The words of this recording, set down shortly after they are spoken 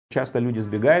Часто люди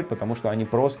сбегают, потому что они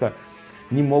просто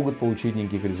не могут получить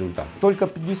никаких результатов. Только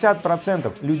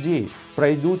 50% людей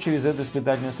пройдут через этот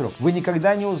испытательный срок. Вы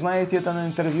никогда не узнаете это на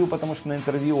интервью, потому что на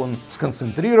интервью он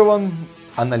сконцентрирован,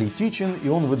 аналитичен, и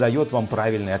он выдает вам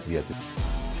правильные ответы.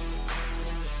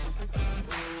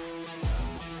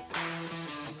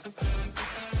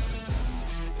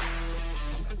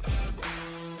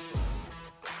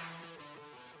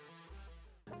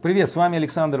 Привет, с вами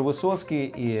Александр Высоцкий,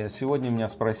 и сегодня меня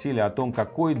спросили о том,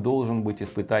 какой должен быть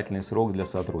испытательный срок для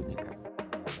сотрудника.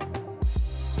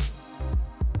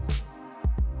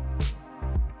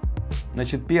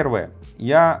 Значит, первое.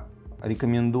 Я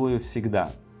рекомендую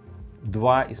всегда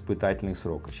 2 испытательных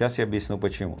срока. Сейчас я объясню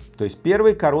почему. То есть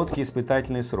первый короткий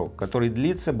испытательный срок, который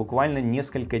длится буквально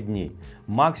несколько дней,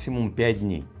 максимум 5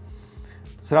 дней.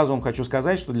 Сразу вам хочу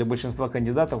сказать, что для большинства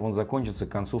кандидатов он закончится к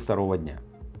концу 2-го дня.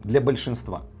 Для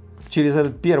большинства. Через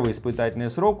этот первый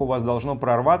испытательный срок у вас должно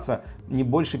прорваться не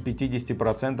больше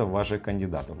 50% ваших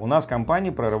кандидатов. У нас в компании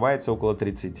прорывается около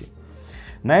 30%.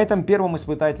 На этом первом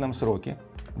испытательном сроке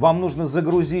вам нужно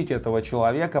загрузить этого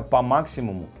человека по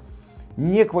максимуму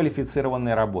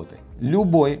неквалифицированной работой.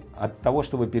 Любой, от того,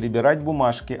 чтобы перебирать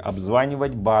бумажки,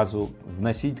 обзванивать базу,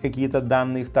 вносить какие-то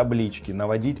данные в таблички,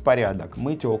 наводить порядок,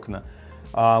 мыть окна,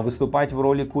 выступать в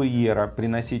роли курьера,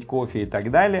 приносить кофе и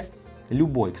так далее.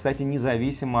 Любой, кстати,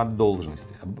 независимо от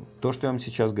должности. То, что я вам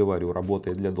сейчас говорю,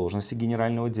 работает для должности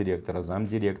генерального директора,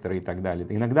 замдиректора и так далее.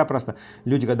 Иногда просто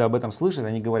люди, когда об этом слышат,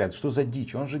 они говорят, что за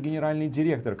дичь, он же генеральный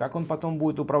директор, как он потом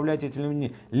будет управлять этими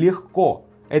людьми? Легко,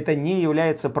 это не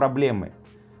является проблемой.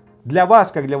 Для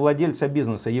вас, как для владельца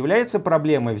бизнеса, является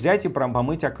проблемой взять и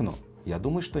помыть окно? Я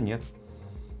думаю, что нет.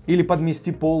 Или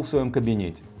подмести пол в своем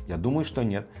кабинете? Я думаю, что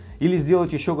нет. Или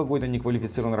сделать еще какую-то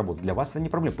неквалифицированную работу. Для вас это не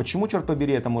проблема. Почему, черт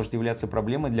побери, это может являться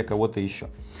проблемой для кого-то еще?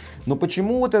 Но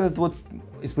почему вот этот вот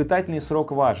испытательный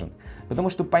срок важен?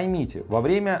 Потому что поймите, во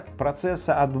время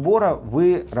процесса отбора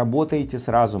вы работаете с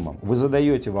разумом. Вы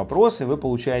задаете вопросы, вы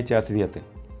получаете ответы.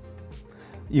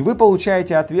 И вы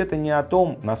получаете ответы не о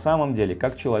том, на самом деле,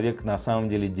 как человек на самом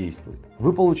деле действует.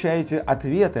 Вы получаете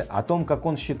ответы о том, как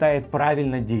он считает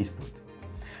правильно действовать.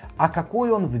 А какой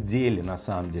он в деле на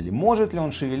самом деле? Может ли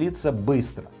он шевелиться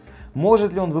быстро?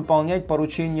 Может ли он выполнять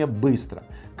поручения быстро?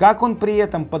 Как он при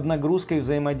этом под нагрузкой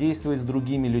взаимодействует с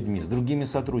другими людьми, с другими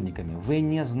сотрудниками? Вы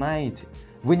не знаете.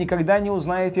 Вы никогда не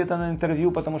узнаете это на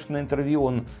интервью, потому что на интервью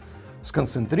он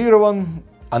сконцентрирован,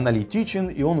 аналитичен,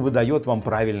 и он выдает вам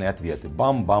правильные ответы.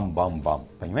 Бам-бам-бам-бам.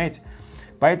 Понимаете?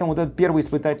 Поэтому вот этот первый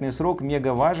испытательный срок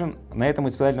мега важен. На этом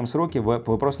испытательном сроке вы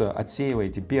просто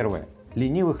отсеиваете первое —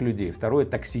 ленивых людей, второе —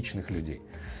 токсичных людей.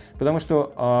 Потому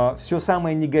что все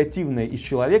самое негативное из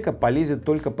человека полезет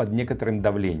только под некоторым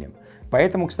давлением.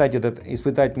 Поэтому, кстати, этот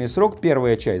испытательный срок,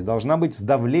 первая часть, должна быть с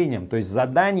давлением. То есть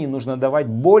заданий нужно давать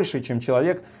больше, чем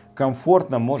человек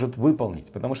комфортно может выполнить.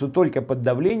 Потому что только под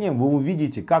давлением вы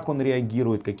увидите, как он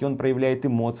реагирует, какие он проявляет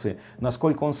эмоции,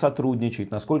 насколько он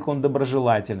сотрудничает, насколько он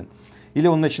доброжелателен. Или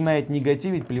он начинает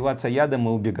негативить, плеваться ядом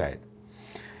и убегает.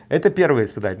 Это первый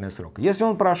испытательный срок. Если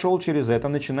он прошел через это,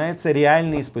 начинается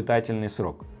реальный испытательный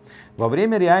срок. Во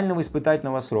время реального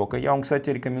испытательного срока, я вам, кстати,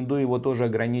 рекомендую его тоже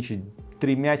ограничить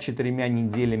 3-4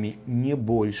 неделями, не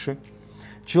больше.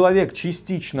 Человек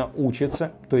частично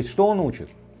учится. То есть что он учит?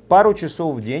 Пару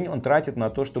часов в день он тратит на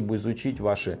то, чтобы изучить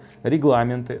ваши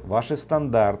регламенты, ваши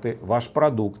стандарты, ваш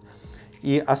продукт.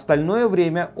 И остальное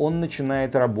время он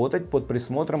начинает работать под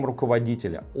присмотром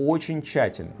руководителя. Очень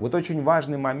тщательно. Вот очень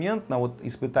важный момент на вот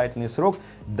испытательный срок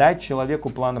 — дать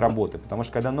человеку план работы. Потому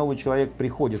что когда новый человек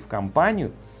приходит в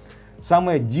компанию,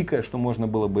 самое дикое, что можно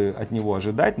было бы от него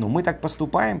ожидать, но мы так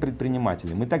поступаем,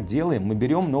 предприниматели, мы так делаем, мы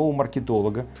берем нового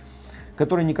маркетолога,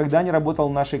 который никогда не работал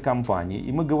в нашей компании,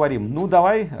 и мы говорим: ну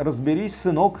давай разберись,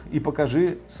 сынок, и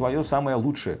покажи свое самое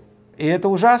лучшее. И это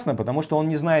ужасно, потому что он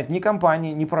не знает ни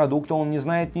компании, ни продукта, он не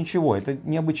знает ничего. Это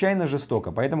необычайно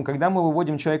жестоко. Поэтому, когда мы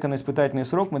выводим человека на испытательный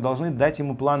срок, мы должны дать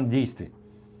ему план действий.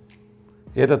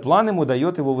 И этот план ему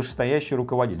дает его вышестоящий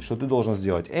руководитель, что ты должен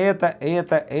сделать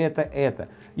это.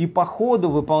 И по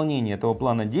ходу выполнения этого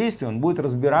плана действий он будет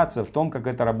разбираться в том, как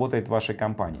это работает в вашей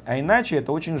компании. А иначе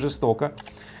это очень жестоко.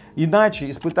 Иначе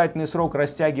испытательный срок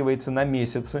растягивается на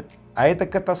месяцы, а это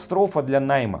катастрофа для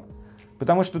найма.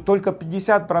 Потому что только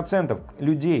 50%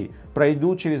 людей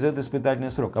пройдут через этот испытательный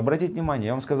срок. Обратите внимание,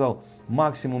 я вам сказал,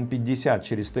 максимум 50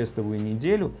 через тестовую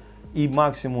неделю и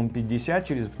максимум 50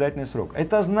 через испытательный срок.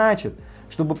 Это значит,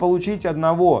 чтобы получить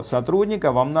одного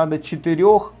сотрудника, вам надо 4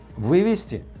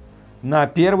 вывести на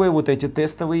первые вот эти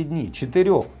тестовые дни.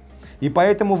 4. И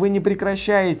поэтому вы не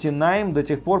прекращаете найм до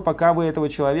тех пор, пока вы этого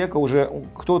человека уже,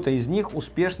 кто-то из них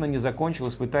успешно не закончил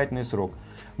испытательный срок.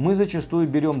 Мы зачастую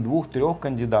берем 2-3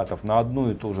 кандидатов на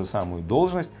одну и ту же самую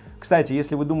должность. Кстати,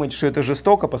 если вы думаете, что это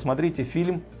жестоко, посмотрите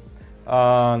фильм,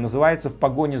 называется «В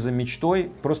погоне за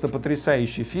мечтой». Просто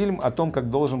потрясающий фильм о том, как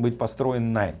должен быть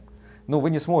построен найм. Ну, вы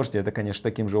не сможете это, конечно,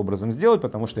 таким же образом сделать,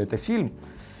 потому что это фильм.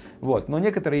 Вот. Но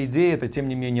некоторые идеи это, тем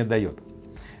не менее, дает.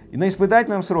 И на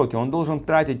испытательном сроке он должен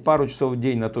тратить пару часов в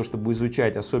день на то, чтобы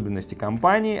изучать особенности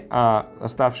компании, а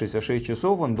оставшиеся 6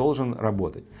 часов он должен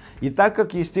работать. И так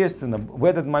как, естественно, в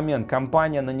этот момент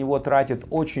компания на него тратит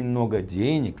очень много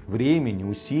денег, времени,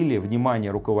 усилий, внимания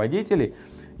руководителей,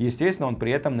 естественно, он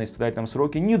при этом на испытательном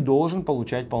сроке не должен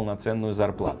получать полноценную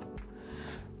зарплату.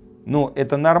 Ну,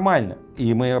 это нормально.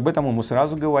 И мы об этом ему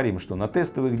сразу говорим, что на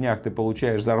тестовых днях ты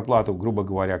получаешь зарплату, грубо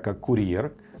говоря, как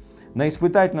курьер. На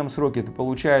испытательном сроке ты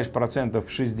получаешь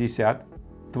 60%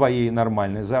 твоей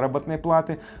нормальной заработной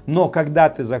платы. Но когда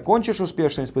ты закончишь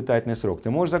успешно испытательный срок,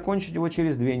 ты можешь закончить его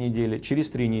через 2 недели, через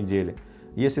 3 недели.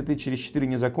 Если ты через 4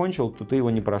 не закончил, то ты его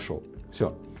не прошел.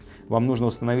 Все. Вам нужно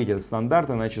установить этот стандарт,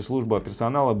 иначе служба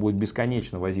персонала будет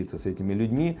бесконечно возиться с этими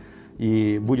людьми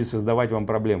и будет создавать вам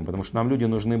проблемы, потому что нам люди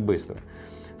нужны быстро.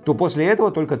 То после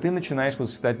этого только ты начинаешь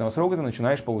после испытательного срока, ты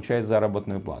начинаешь получать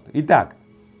заработную плату. Итак,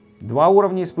 2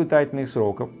 уровня испытательных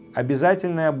сроков,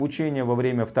 обязательное обучение во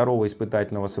время второго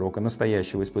испытательного срока,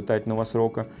 настоящего испытательного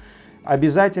срока,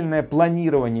 обязательное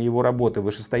планирование его работы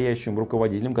вышестоящим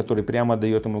руководителем, который прямо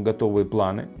дает ему готовые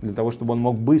планы, для того, чтобы он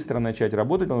мог быстро начать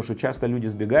работать, потому что часто люди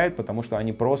сбегают, потому что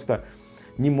они просто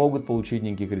не могут получить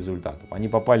никаких результатов. Они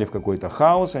попали в какой-то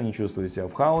хаос, они чувствуют себя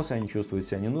в хаосе, они чувствуют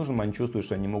себя ненужным, они чувствуют,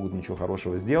 что они не могут ничего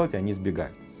хорошего сделать, и они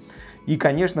сбегают. И,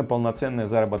 конечно, полноценная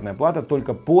заработная плата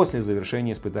только после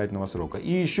завершения испытательного срока.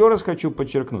 И еще раз хочу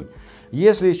подчеркнуть,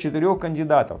 если из 4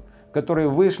 кандидатов, которые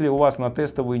вышли у вас на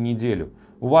тестовую неделю,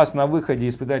 у вас на выходе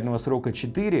испытательного срока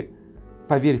 4,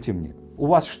 поверьте мне, у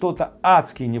вас что-то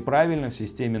адски неправильно в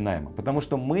системе найма. Потому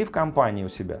что мы в компании у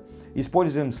себя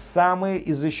используем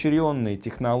самые изощренные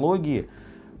технологии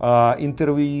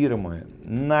интервьюируемые,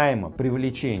 найма,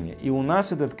 привлечения. И у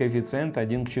нас этот коэффициент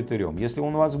 1 к 4. Если у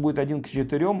вас будет 1 к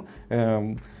 4,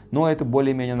 но это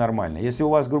более-менее нормально. Если у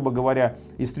вас, грубо говоря,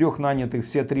 из 3 нанятых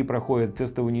все 3 проходят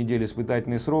тестовую неделю,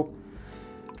 испытательный срок,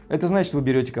 это значит, вы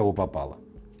берете кого попало.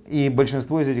 И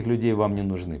большинство из этих людей вам не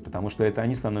нужны, потому что это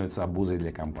они становятся обузой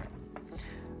для компании.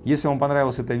 Если вам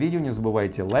понравилось это видео, не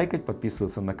забывайте лайкать,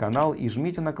 подписываться на канал и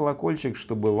жмите на колокольчик,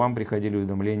 чтобы вам приходили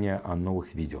уведомления о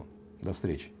новых видео. До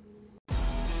встречи!